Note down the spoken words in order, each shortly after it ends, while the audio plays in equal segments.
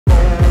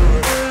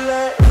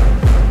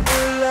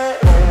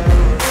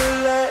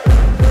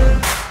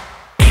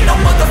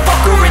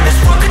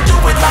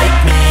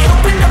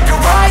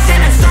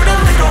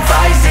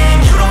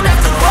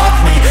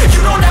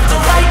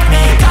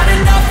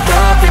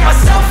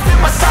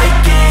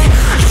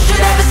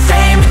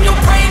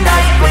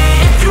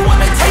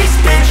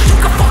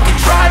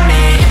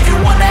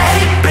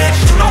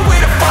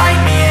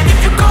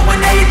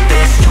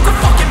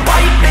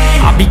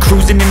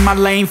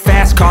lane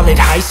fast, call it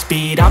high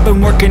speed. I've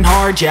been working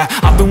hard, yeah,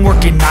 I've been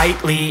working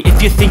nightly.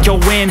 If you think you'll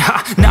win,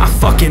 ha, not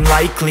fucking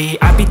likely.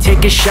 I be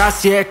taking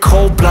shots, yeah,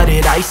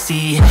 cold-blooded,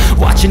 icy.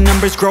 Watching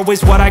numbers grow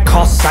is what I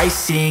call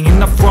sightseeing. In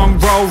the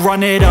front row,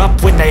 run it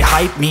up when they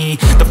hype me.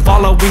 The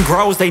following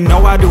grows, they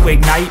know how to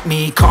ignite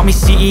me. Call me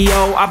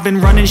CEO, I've been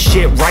running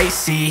shit right,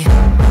 see.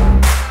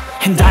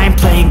 And I ain't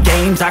playing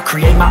games, I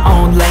create my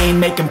own lane,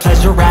 making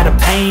pleasure out of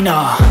pain,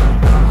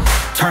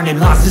 turning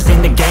losses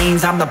into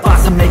gains. I'm the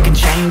boss, I'm making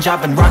change.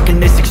 I've been rocking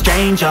this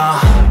exchange,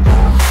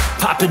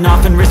 popping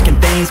off and risking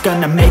things.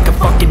 Gonna make a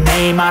fucking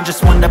name. I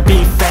just wanna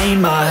be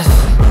famous,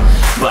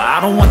 but I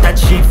don't want that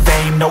cheap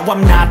fame. No,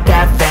 I'm not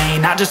that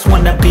vain. I just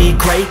wanna be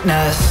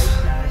greatness.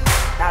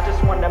 I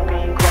just wanna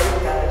be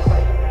greatness.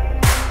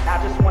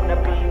 I just wanna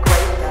be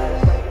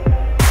greatness.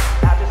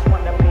 I just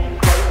wanna be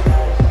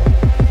greatness.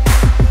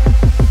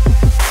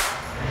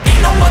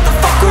 Ain't no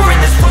motherfucker in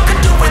this world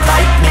could do it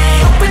like me.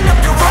 Open up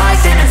your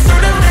eyes and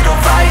insert a little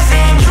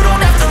rising. You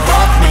don't have to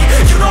love me,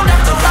 you don't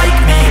have to like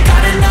me.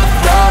 Got enough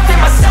love in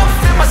myself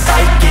and my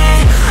psyche.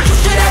 You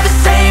should have the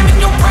same in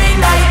your brain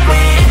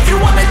nightly. If you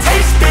wanna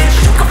taste, bitch,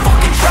 you can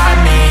fucking try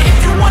me. If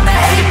you wanna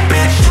hate,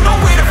 bitch, you know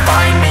where to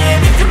find me.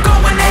 And if you go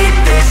and hate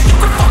this, you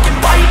can fucking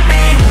bite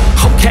me.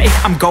 Okay,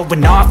 I'm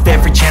going off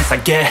every chance I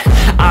get.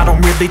 I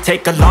don't really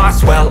take a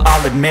loss, well,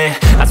 I'll admit.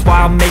 That's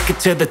why I'll make it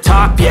to the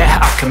top, yeah,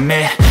 I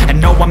commit. And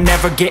no, I'm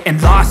never getting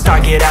lost, I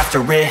get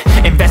after it.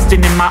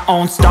 Investing in my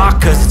own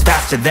stock, cause it's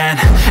faster than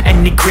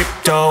any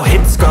crypto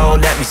hits go,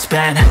 let me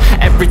spend.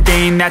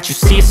 Everything that you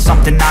see is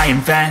something I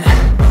invent,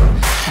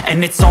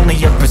 and it's only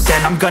a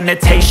percent. I'm gonna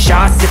take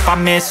shots, if I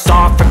miss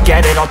all,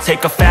 forget it. I'll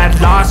take a fat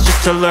loss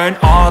just to learn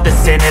all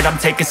that's in it. I'm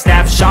taking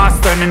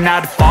snapshots, learning how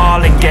to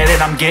fall and get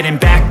it. I'm getting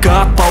back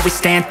up, always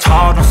stand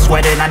tall, don't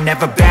sweat it. I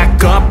never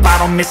back up, I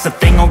don't miss a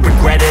thing or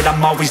regret it.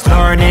 I'm always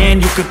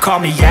learning, you could call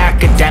me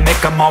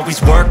academic. I'm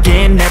always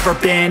working, never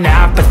been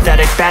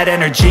apathetic. Bad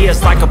energy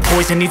is like a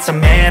poison, needs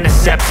some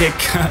antiseptic.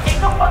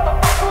 Ain't no